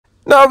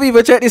Now,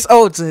 people, check this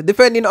out.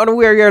 Depending on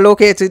where you're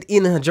located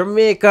in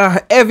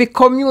Jamaica, every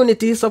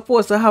community is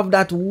supposed to have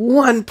that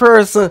one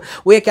person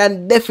where you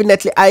can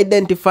definitely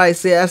identify,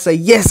 say, I say,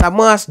 yes, I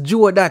must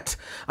do that.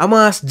 I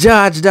must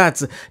judge that.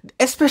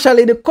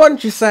 Especially the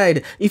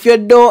countryside. If you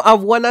don't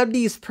have one of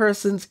these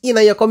persons in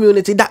your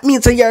community, that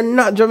means that you're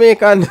not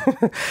Jamaican.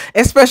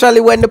 Especially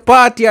when the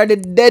party or the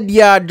dead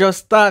yard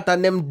just start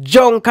and them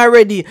junk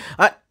already.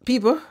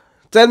 People,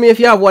 tell me if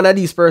you have one of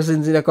these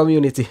persons in your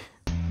community.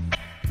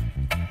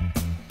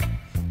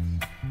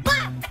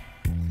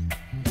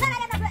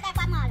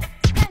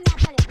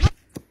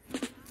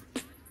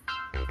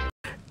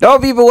 Now,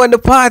 people, when the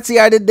party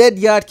or the dead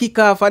yard kick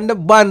off and the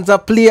bands are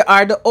play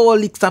or the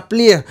old licks are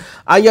play,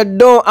 and you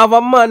don't have a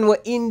man who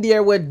in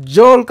there with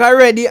junk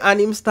already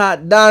and him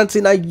start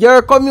dancing in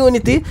your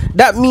community,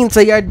 that means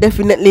that you're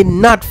definitely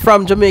not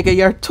from Jamaica.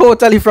 You're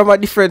totally from a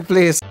different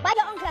place. Buy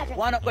your uncle a drink.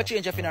 Why not go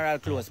change your funeral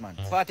clothes, man?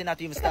 Party not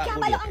even start. You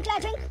can't buy your uncle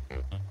a drink.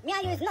 Me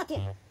and you is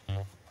nothing.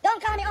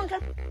 Don't call me uncle,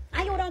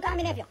 and you don't call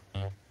me nephew.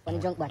 When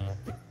you drunk back.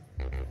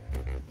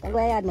 Don't go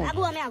ahead, man.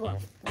 I go.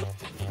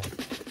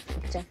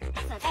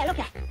 Hey, look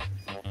here.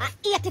 At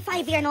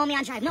 85 years now, me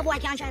and drive. No boy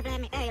can't drive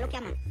like me. Hey, look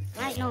here, man.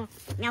 Right now,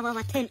 me have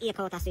over 10 acres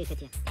out of space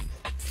here.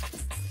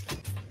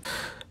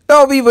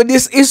 Now, people,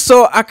 this is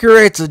so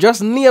accurate.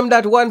 Just name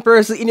that one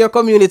person in your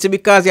community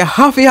because you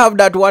have to have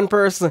that one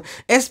person.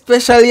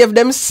 Especially if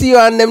them see you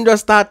and them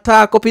just start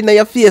talk up in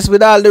your face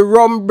with all the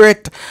rum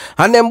breath.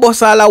 And them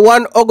boss all a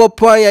one hug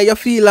up on you. You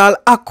feel all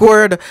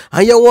awkward.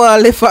 And you want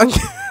to live and...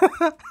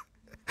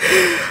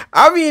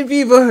 I mean,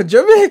 people,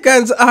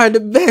 Jamaicans are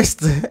the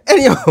best.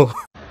 Anyhow.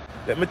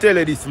 Let me tell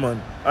you this,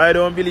 man. I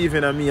don't believe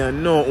in me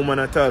and no woman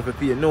at all for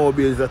pay no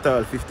bills at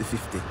all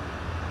 50-50.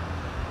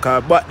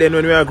 Because back then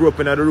when we grew up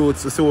in the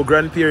roads, so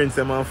grandparents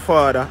and my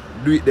father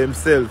do it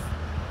themselves.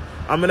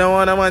 I mean, I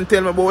want a man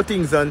tell me about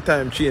things on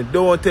time change.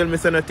 Don't tell me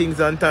some things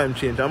on time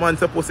change. A man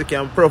supposed to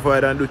can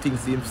provide and do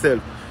things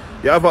himself.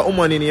 You have a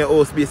woman in your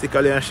house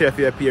basically and share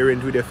for your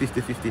parents with your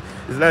 50-50.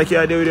 It's like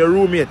you're there with your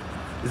roommate.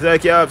 It's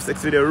like you have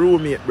sex with your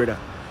roommate, brother.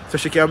 So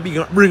she can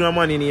bring a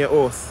man in your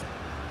house.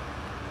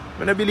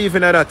 I don't believe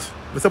in that.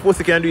 I'm supposed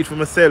to can do it for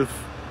myself.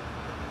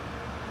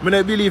 I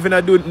don't believe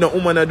in no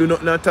woman that do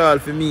nothing at all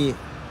for me.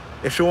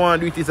 If she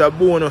want to do it, it's a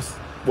bonus.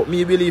 But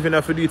me believe in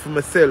to do it for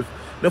myself.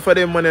 Not for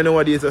them man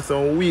nowadays are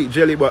some weak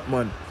jelly bat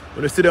man.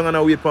 When you sit down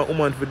and wait for a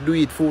woman to do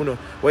it for you.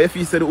 But if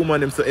you say the woman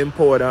them so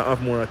empowered and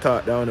have more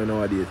thought down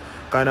nowadays.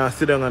 Can I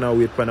sit down and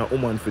wait for a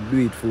woman to do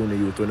it for you,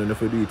 you to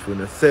do it for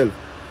yourself.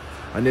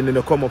 And then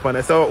they come up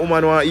and say, a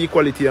woman want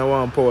equality and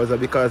want power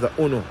because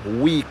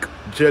of weak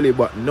jelly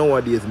but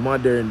nowadays,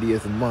 modern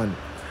days man.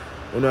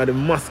 Are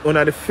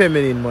the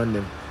feminine man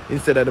them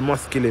instead of the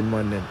masculine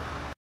man them.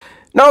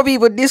 Now,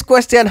 people, this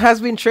question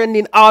has been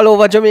trending all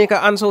over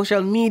Jamaica on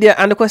social media,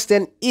 and the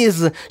question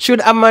is,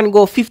 should a man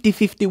go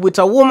 50-50 with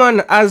a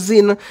woman, as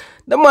in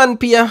the man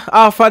pay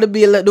half of the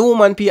bill, the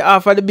woman pay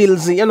half of the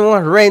bills, you know,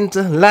 rent,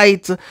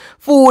 light,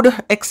 food,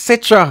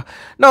 etc.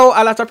 Now,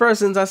 a lot of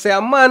persons are saying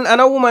a man and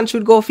a woman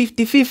should go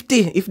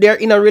 50-50 if they're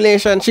in a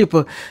relationship.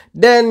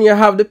 Then you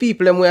have the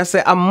people who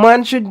say a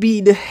man should be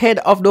the head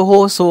of the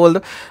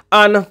household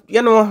and,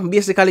 you know,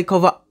 basically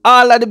cover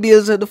all of the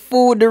bills, the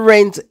food, the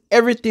rent,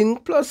 everything,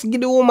 plus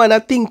give the woman a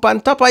thing on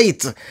top of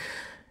it.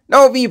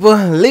 Now, people,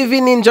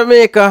 living in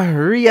Jamaica,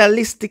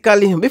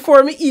 realistically,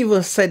 before me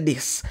even said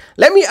this,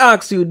 let me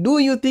ask you, do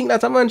you think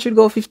that a man should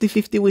go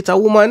 50-50 with a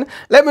woman?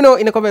 Let me know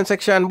in the comment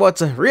section, but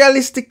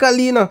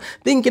realistically, you know,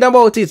 thinking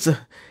about it,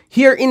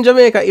 here in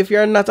Jamaica, if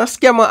you're not a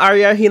scammer or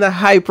you're in a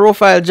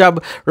high-profile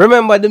job,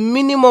 remember the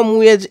minimum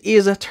wage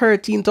is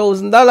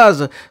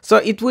 $13,000. So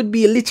it would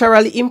be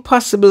literally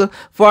impossible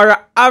for an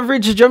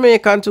average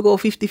Jamaican to go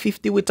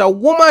 50-50 with a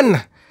woman.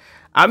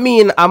 I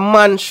mean, a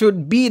man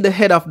should be the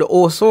head of the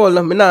household.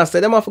 I not say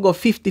them have to go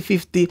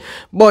 50-50,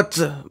 but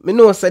I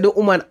know say the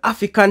woman have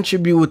to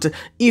contribute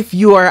if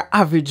you are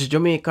average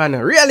Jamaican,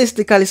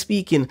 realistically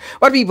speaking.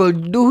 But people,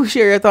 do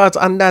share your thoughts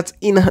on that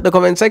in the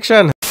comment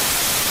section.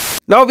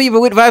 Now,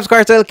 people, with Vybz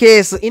Kartel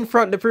case in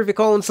front of the Privy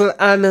Council,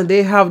 and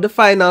they have the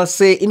final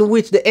say in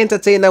which the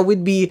entertainer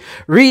would be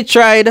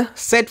retried,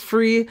 set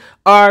free,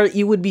 or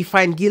he would be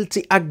found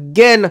guilty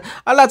again.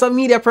 A lot of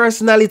media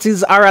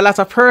personalities or a lot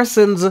of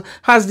persons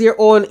has their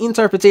own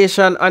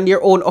interpretation and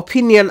their own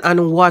opinion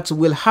on what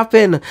will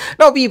happen.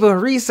 Now, people,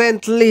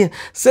 recently,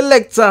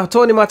 selector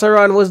Tony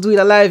Mataran was doing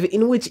a live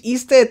in which he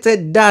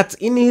stated that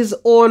in his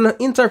own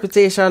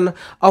interpretation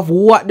of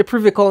what the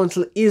Privy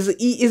Council is,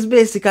 he is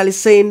basically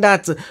saying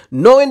that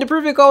knowing the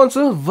Privy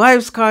Council,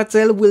 Vybz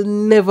Kartel will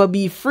never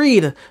be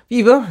freed.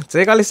 People,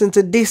 take a listen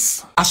to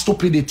this. A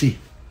stupidity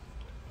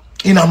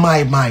in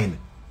my mind.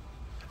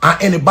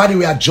 And anybody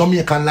who are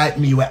Jamaican like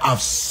me will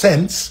have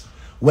sense,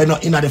 we're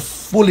not in the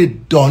fully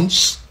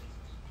dunce.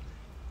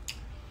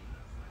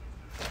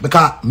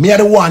 Because me are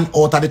the one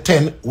out of the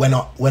 10 we're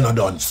not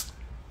dunce.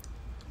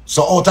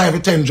 So out of every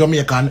 10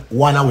 Jamaican,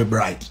 one are we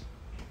bright.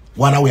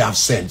 One are we have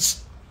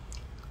sense.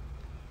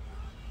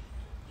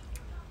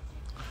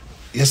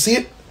 You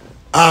see?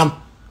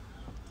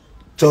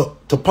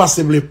 To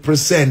possibly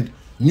present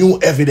new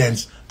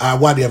evidence or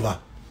whatever.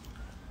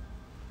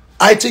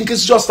 I think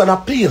it's just an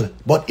appeal.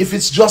 But if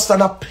it's just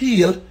an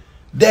appeal,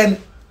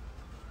 then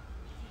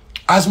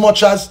as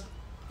much as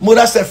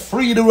Mother say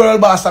free the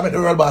world boss and make the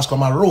world boss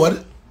come a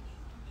road,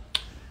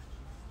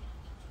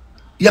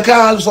 you can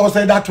also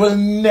say that will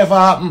never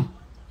happen.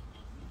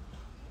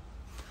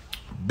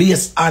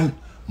 Based on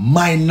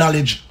my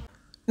knowledge.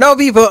 Now,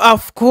 people,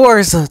 of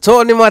course,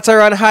 Tony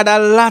Matterhorn had a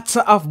lot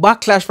of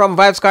backlash from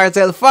Vybz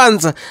Kartel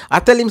fans. I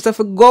tell himself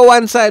to go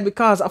one side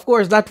because, of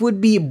course, that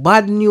would be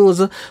bad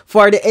news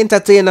for the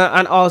entertainer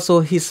and also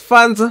his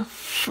fans,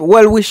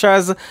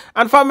 well-wishers,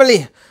 and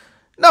family.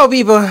 Now,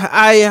 people,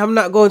 I am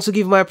not going to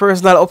give my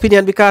personal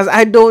opinion because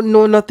I don't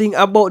know nothing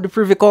about the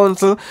Privy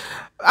Council.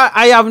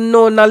 I have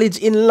no knowledge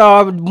in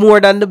law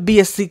more than the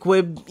basic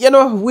way. You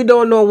know, we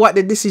don't know what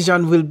the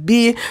decision will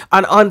be,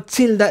 and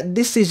until that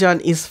decision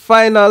is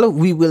final,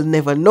 we will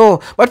never know.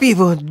 But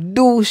people,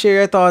 do share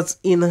your thoughts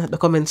in the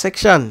comment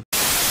section.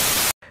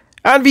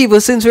 And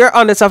people, since we're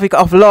on the topic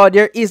of law,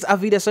 there is a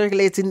video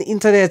circulating the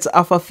internet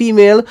of a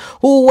female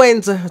who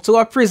went to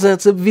a prison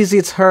to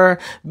visit her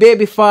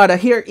baby father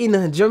here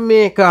in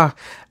Jamaica.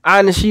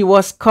 And she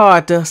was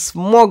caught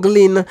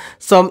smuggling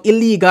some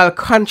illegal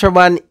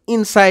contraband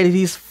inside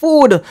his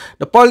food.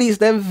 The police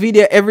then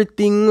video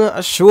everything,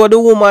 show the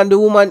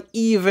woman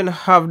even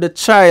have the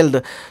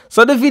child.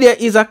 So the video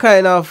is a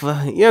kind of,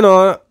 you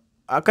know,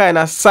 a kind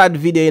of sad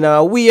video in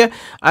a way.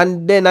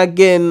 And then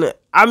again,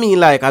 I mean,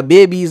 like, a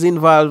baby is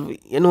involved,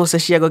 you know, so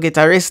she go get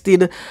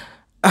arrested.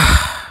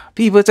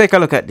 People, take a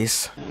look at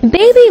this.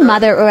 Baby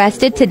mother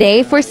arrested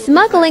today for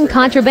smuggling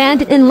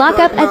contraband in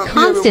lockup at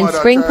Constant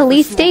Spring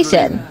Police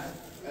Station.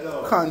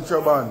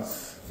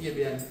 Contrabands.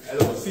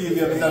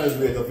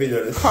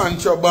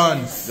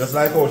 Contrabands. Just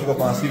like how she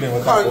got on Steven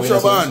with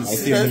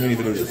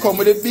Contrabands. She come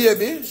with a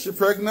baby, she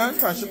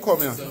pregnant, and she come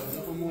here.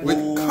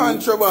 With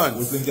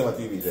contrabands.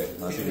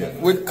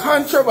 With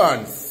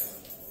contrabands.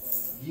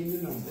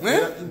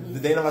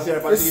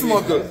 They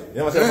smuggle.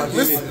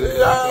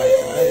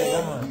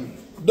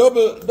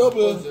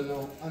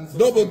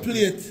 Double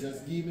plate.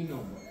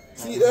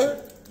 See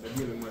there?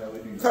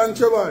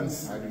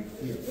 Contrabands.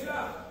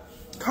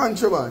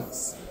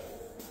 Contrabands.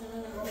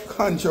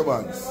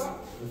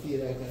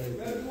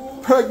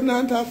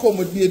 Pregnant and come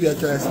with baby, I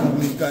try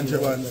smuggling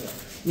contrabands.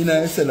 You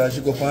know, I said that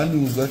she go for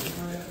news, like,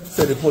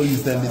 said the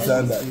police and this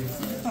and that.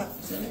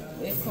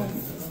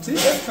 See?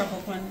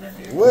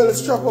 Well,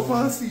 let's strap up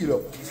and seal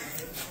up.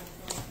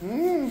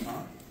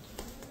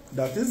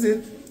 That is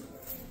it.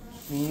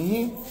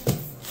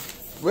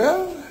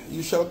 Well,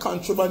 you shall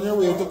contraband your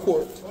way to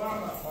court.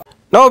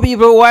 Now,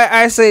 people, why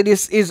I say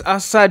this is a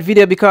sad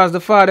video because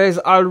the father is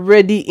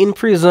already in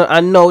prison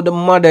and now the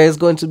mother is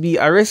going to be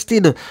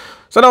arrested.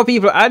 So now,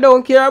 people, I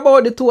don't care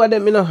about the two of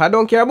them, you know. I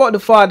don't care about the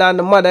father and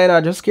the mother, you know.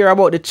 I just care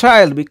about the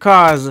child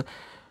because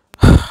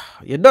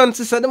you don't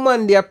see the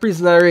man they are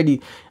prison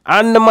already.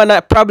 And the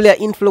man probably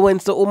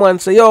influenced the woman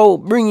say, yo,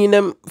 bringing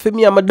them for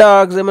me and my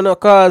dogs, you know,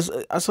 cause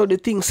I saw the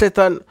thing set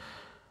on.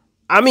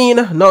 I mean,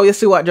 now you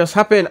see what just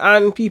happened.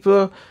 And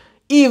people,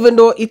 even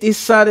though it is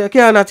sad, you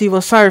cannot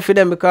even sorry for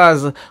them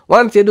because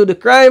once you do the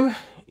crime,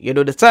 you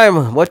do the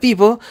time. But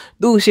people,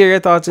 do share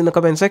your thoughts in the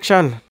comment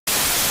section.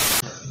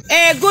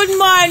 Hey, good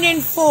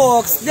morning,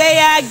 folks.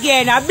 There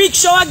again. A big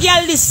show a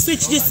girl this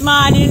switch this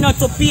morning, you know,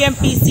 to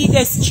PMP. See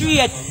the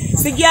street.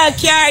 The girl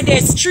carry the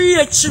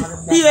street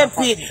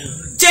PMP.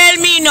 Tell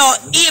me no,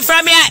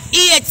 from me at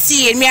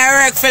 18, me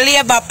I work for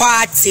Labour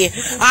Party.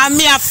 And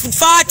me at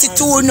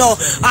 42 now.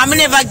 And me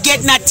never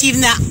get not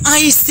even a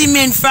ice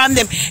cement from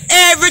them.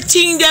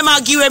 Everything them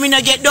I give me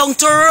not get down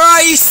to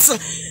rice.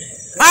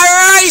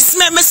 Rice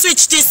make me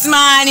switch this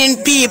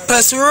morning,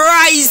 peoples.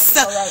 Rice.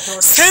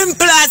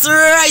 Simple as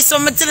rice. So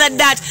me tell her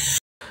that.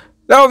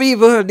 Now,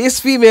 people, this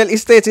female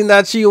is stating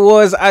that she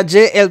was a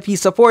JLP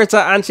supporter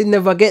and she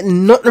never get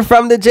nothing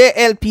from the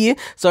JLP.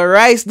 So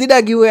rice did a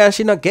giveaway and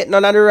she not get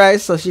none of the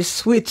rice. So she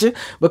switch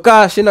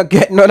because she not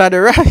get none of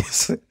the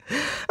rice.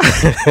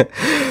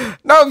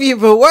 Now,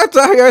 people, what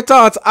are your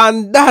thoughts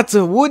on that?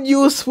 Would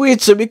you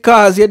switch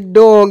because you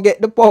don't get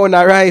the pound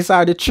of rice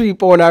or the 3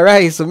 pound of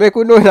rice? Make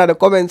me know in the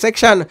comment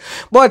section.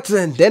 But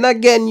then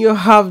again, you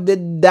have the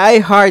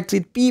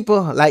die-hearted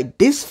people like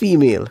this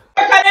female.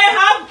 What can they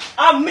have?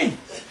 And me.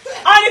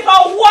 And if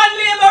I one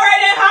labor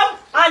they have,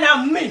 and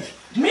I'm me.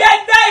 Me a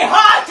die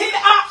hearted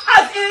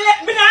as in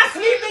let me not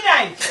sleep the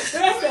night.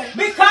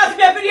 Because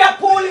me be the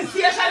police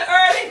station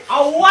early,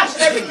 I watch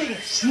everything.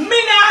 Me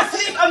not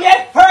sleep and me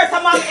first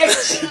among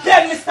X,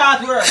 then me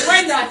start work.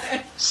 When that?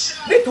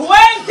 The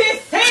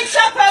 26th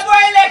of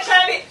February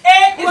election, the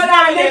 8th is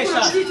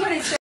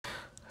election.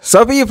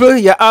 So people,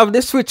 you have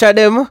the switch of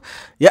them,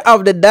 you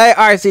have the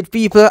die-hearted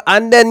people,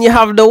 and then you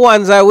have the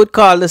ones I would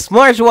call the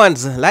smart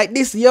ones. Like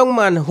this young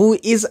man who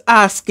is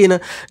asking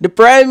the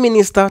Prime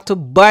Minister to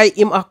buy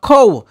him a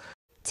cow.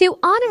 To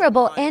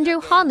Honorable Andrew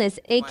Holness,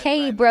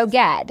 a.k.a.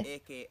 Brogad.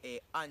 A.k.a.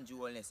 Andrew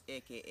Holness,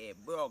 a.k.a.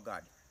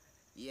 Brogad.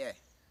 Yeah,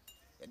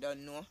 you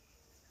don't know?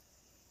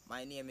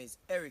 My name is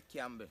Eric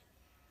Campbell.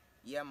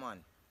 Yeah,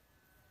 man.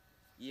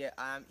 Yeah,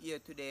 I am here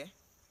today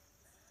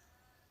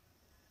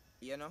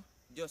you know,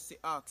 just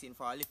asking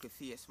for a little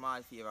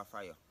small favor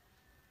for you,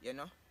 you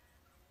know.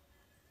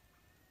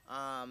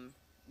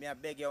 Me I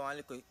beg you one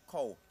little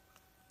cow,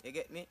 you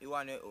get me? You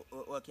want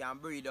to can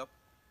breed up,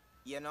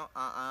 you know,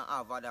 and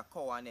have other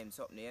cow and them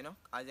something, you know.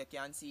 As you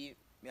can see,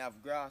 me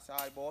have grass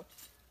all about,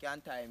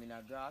 can tie him in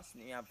a grass,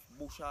 me have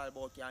bush all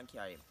about, can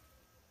carry him.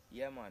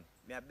 Yeah man,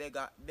 me I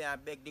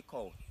beg the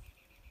cow.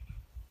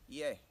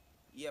 Yeah.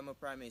 Yeah, my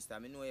Prime Minister,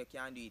 I know you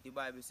can do it. The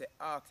Bible says,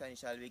 ask and it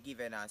shall be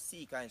given, and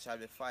seek and it shall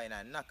be found,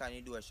 and knock on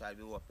the door shall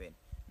be open.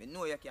 I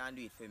know you can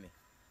do it for me.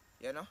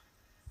 You know?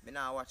 I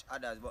not watch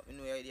others, but I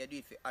know you do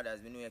it for others.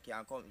 I know you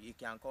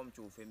can come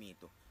through for me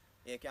too.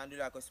 You can do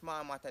like a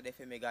small matter there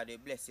for me. God will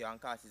bless you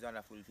and cause his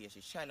wonderful face.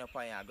 Shine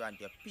upon you and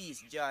grant you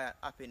peace, joy, and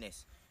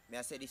happiness.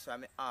 I say this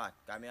from my heart,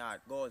 because my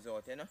heart goes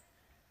out, you know?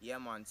 Yeah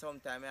man,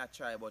 sometimes I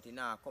try, but it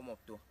not come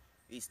up to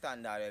the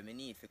standard where I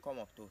need to come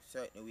up to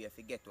certain way, if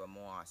you get to a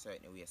more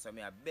certain way. So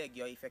I beg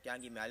you if you can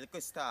give me a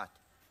little start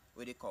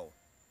with the cow.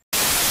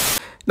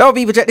 Now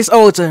people, check this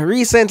out.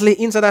 Recently,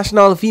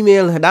 international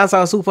female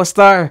dancehall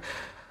superstar.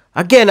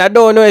 Again, I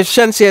don't know if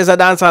Shensia is a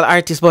dancehall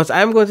artist, but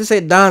I'm going to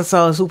say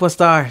dancehall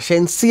superstar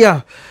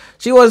Shensia.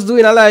 She was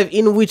doing a live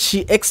in which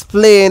she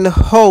explained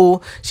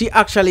how she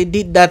actually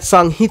did that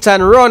song Hit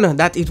and Run,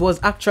 that it was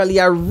actually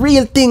a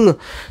real thing.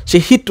 She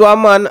hit to a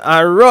man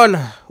and run.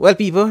 Well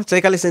people,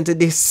 take a listen to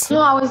this. You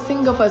know, I was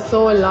single for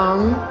so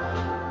long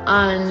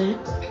and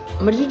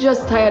I'm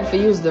just tired to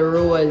use the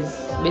rose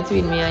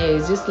between me and you.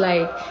 It's just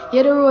like,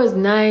 yeah, the rose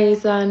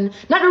nice and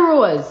not the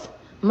rose,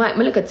 my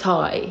like a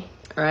toy,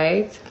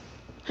 right?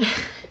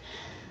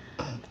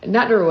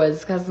 Not the rose,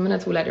 because I'm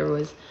not too like the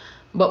rose.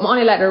 But I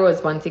only like the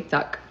rose on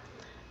TikTok.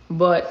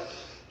 But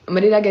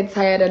I get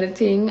tired of the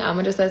thing.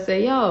 I'm just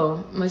say,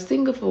 yo, I'm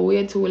single for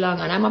way too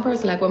long. And I'm a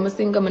person like when I'm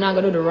single, I'm not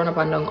going to do the run up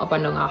and down,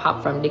 or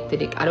hop from dick to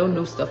dick. I don't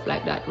do stuff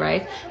like that,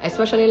 right?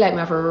 Especially like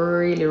me, I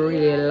really,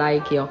 really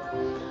like you.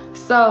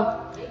 So,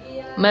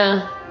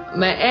 I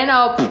end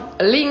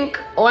up link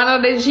one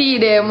of the G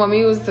them I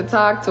used to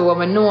talk to.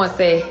 I know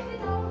say,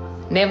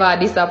 never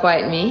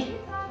disappoint me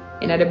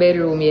in the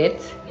bedroom yet,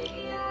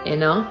 you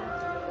know.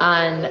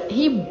 And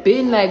he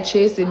been like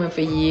chasing me for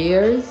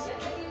years.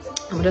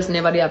 I'm just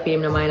never there pay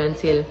him no mind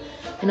until,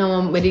 you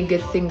know, when they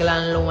get single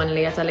and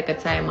lonely at like a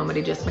time, and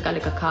they just make a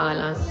little call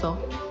and so.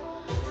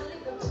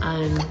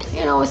 And,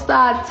 you know, we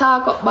start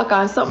talk up back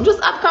and something,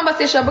 just have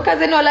conversation because,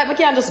 you know, like we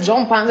can't just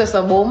jump and just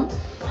a boom.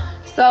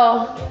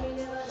 So,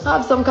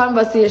 have some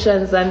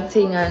conversations and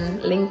thing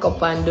and link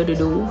up and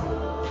do.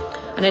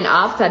 And then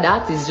after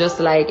that, it's just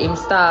like him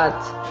start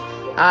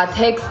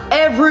text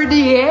every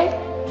day.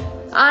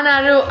 And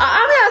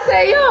I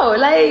say, yo,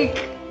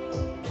 like,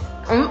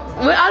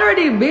 we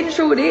already been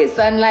through this,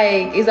 and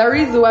like it's a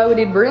reason why we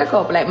did break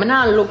up. Like, I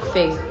not look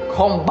for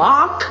come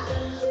back.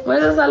 I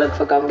just look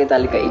for come get a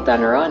little eat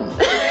and run.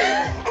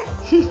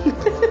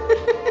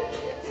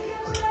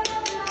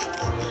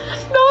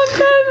 Don't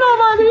tell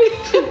nobody.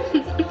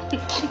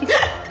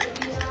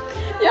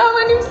 Yeah,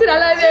 when you see that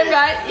like them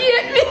guy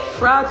eat me.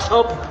 Frack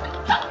up.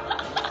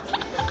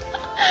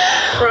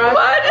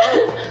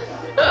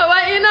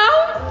 But you know,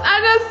 I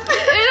just,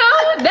 you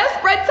know,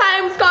 desperate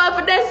times call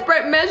for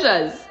desperate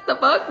measures. The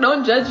fuck?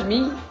 Don't judge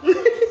me.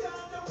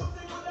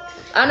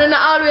 And then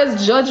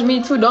always judge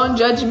me too. Don't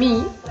judge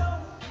me.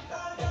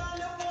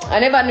 I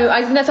never knew.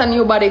 It's not a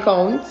new body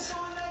count.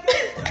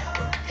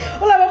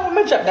 Well, I'm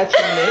going to drop that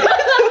thing there.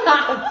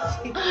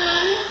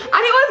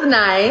 And it was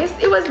nice.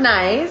 It was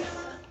nice.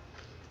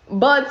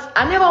 But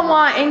I never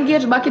want to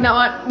engage back in that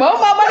one. Well,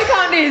 my body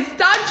count is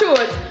start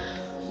truth.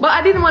 But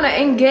I didn't want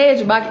to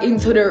engage back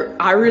into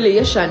a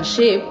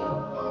relationship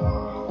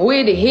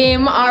with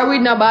him or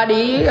with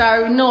nobody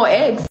or no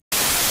ex.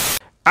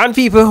 And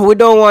people, we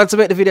don't want to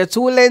make the video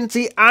too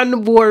lengthy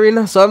and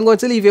boring, so I'm going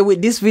to leave you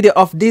with this video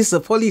of this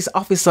police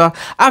officer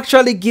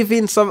actually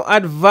giving some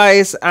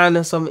advice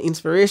and some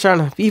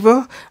inspiration.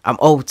 People, I'm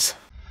out.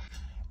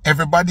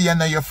 Everybody you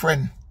know your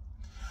friend.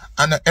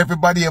 And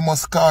everybody you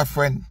must call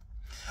friend.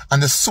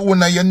 And the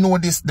sooner you know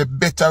this, the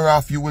better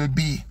off you will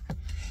be.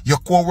 Your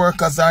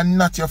co-workers are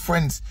not your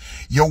friends.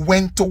 You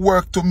went to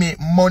work to make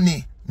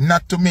money,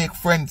 not to make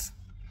friends.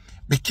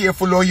 Be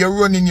careful how you're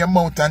running your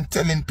mouth and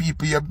telling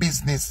people your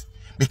business,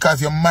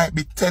 because you might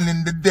be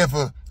telling the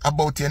devil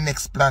about your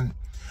next plan.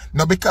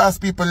 Now, because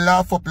people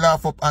laugh up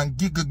and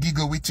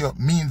giggle with you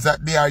means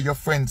that they are your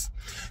friends.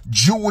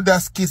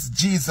 Judas kissed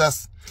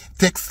Jesus.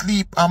 Take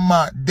sleep and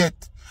mark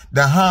death.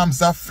 The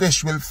harms of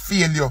flesh will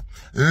fail you.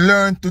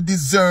 Learn to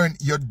discern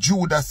your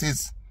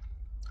Judases.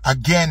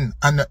 Again,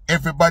 and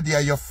everybody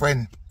are your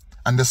friend.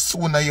 And the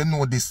sooner you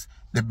know this,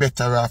 the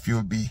better off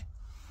you'll be.